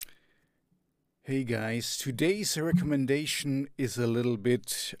Hey guys, today's recommendation is a little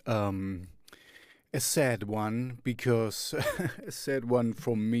bit a sad one because a sad one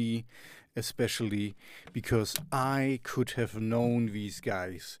for me, especially because I could have known these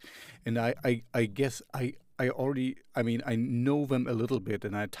guys, and I guess I already I know them a little bit,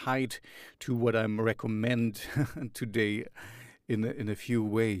 and I tied to what I'm recommend today in a few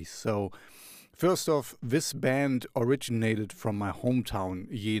ways. So first off, this band originated from my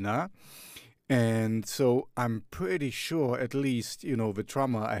hometown, Jena. And so I'm pretty sure, at least, the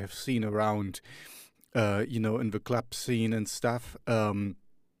drummer I have seen around, in the club scene and stuff. I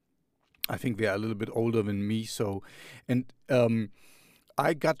think they are a little bit older than me. So, and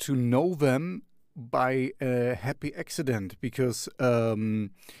I got to know them by a happy accident because,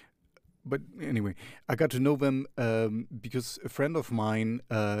 but anyway, I got to know them because a friend of mine,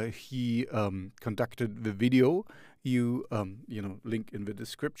 he conducted the video. Link in the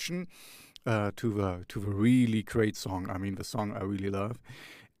description to the really great song. I mean, the song I really love,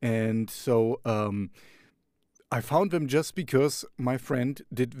 and so I found them just because my friend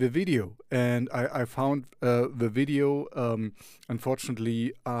did the video, and I found the video.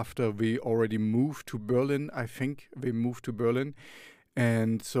 Unfortunately, after we already moved to Berlin, I think they moved to Berlin,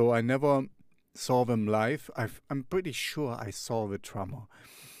 and so I never saw them live. I'm pretty sure I saw the drummer,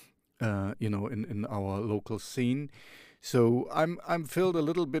 in our local scene. So I'm filled a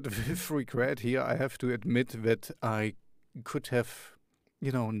little bit with regret here. I have to admit that I could have,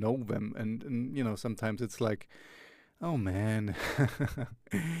 know them, and sometimes it's like, oh man.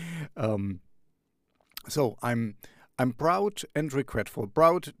 um, so I'm proud and regretful.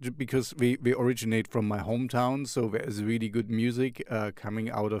 Proud because we originate from my hometown, so there is really good music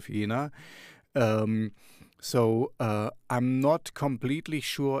coming out of Jena. Um, so I'm not completely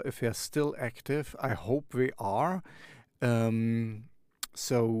sure if they're still active. I hope they are. Um,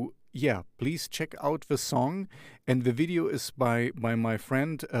 so yeah, please check out the song, and the video is by my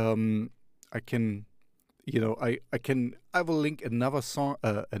friend. I can, I will link another song,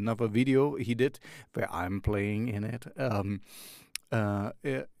 another video he did where I'm playing in it.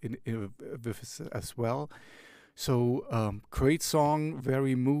 With this as well. So great song,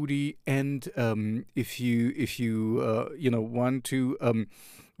 very moody, and if you want to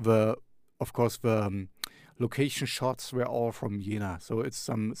the of course the location shots were all from Jena. So it's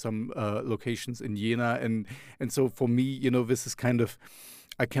some locations in Jena, and so for me, this is kind of,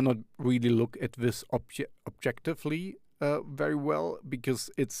 I cannot really look at this objectively very well because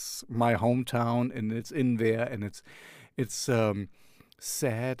it's my hometown and it's in there, and it's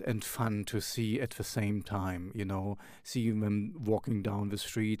sad and fun to see at the same time. See them walking down the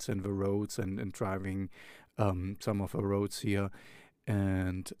streets and the roads, and driving some of the roads here,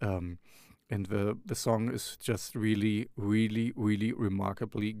 and the song is just really, really, really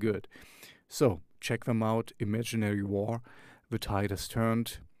remarkably good. So check them out. Imaginary War, The Tide Has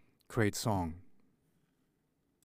Turned. Great song.